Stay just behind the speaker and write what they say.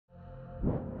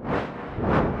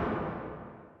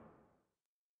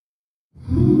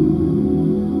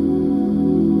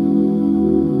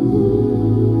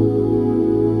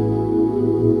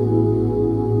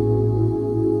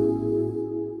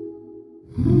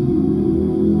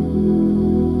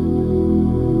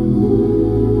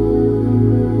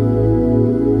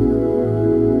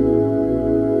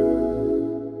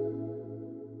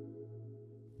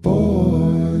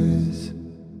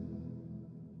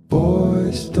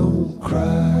Boys don't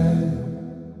cry.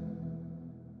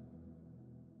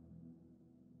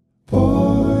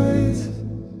 Boys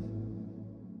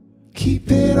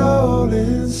keep it all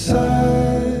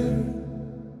inside.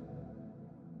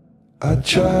 I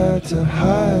tried to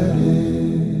hide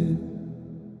it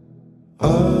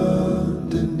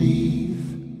underneath.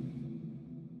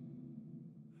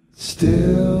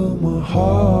 Still my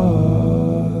heart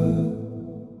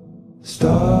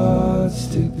starts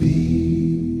to beat.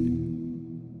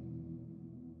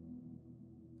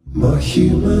 My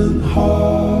human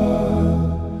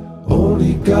heart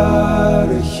only got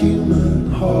a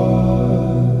human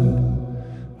heart.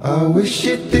 I wish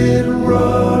it didn't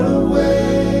run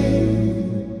away.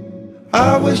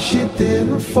 I wish it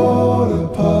didn't fall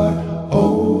apart.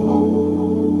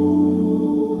 Oh,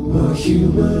 my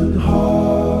human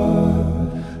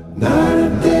heart. Night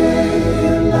and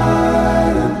day,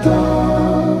 light and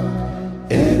dark.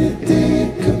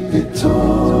 Anything could be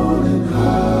torn in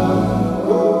half.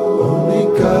 Only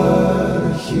got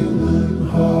a human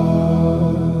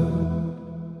heart.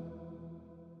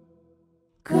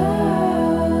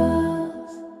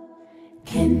 Girls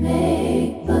can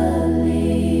make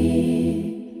believe.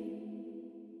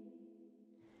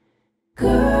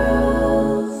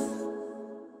 Girls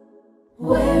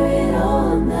wear it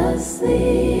on the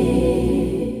sleeve.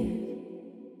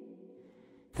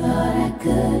 Thought I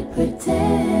could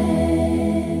pretend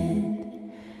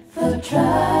for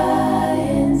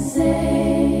trying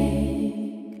sake.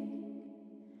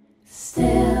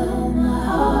 Still my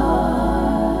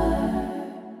heart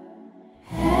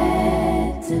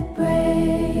had to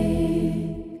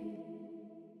break.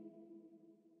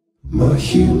 My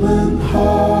human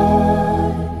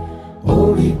heart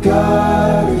only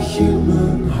got a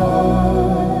human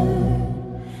heart.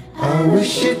 I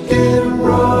wish it didn't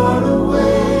run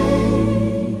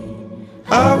away.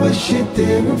 I wish it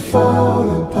didn't fall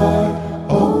apart.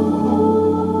 Oh,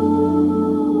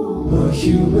 my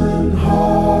human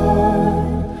heart.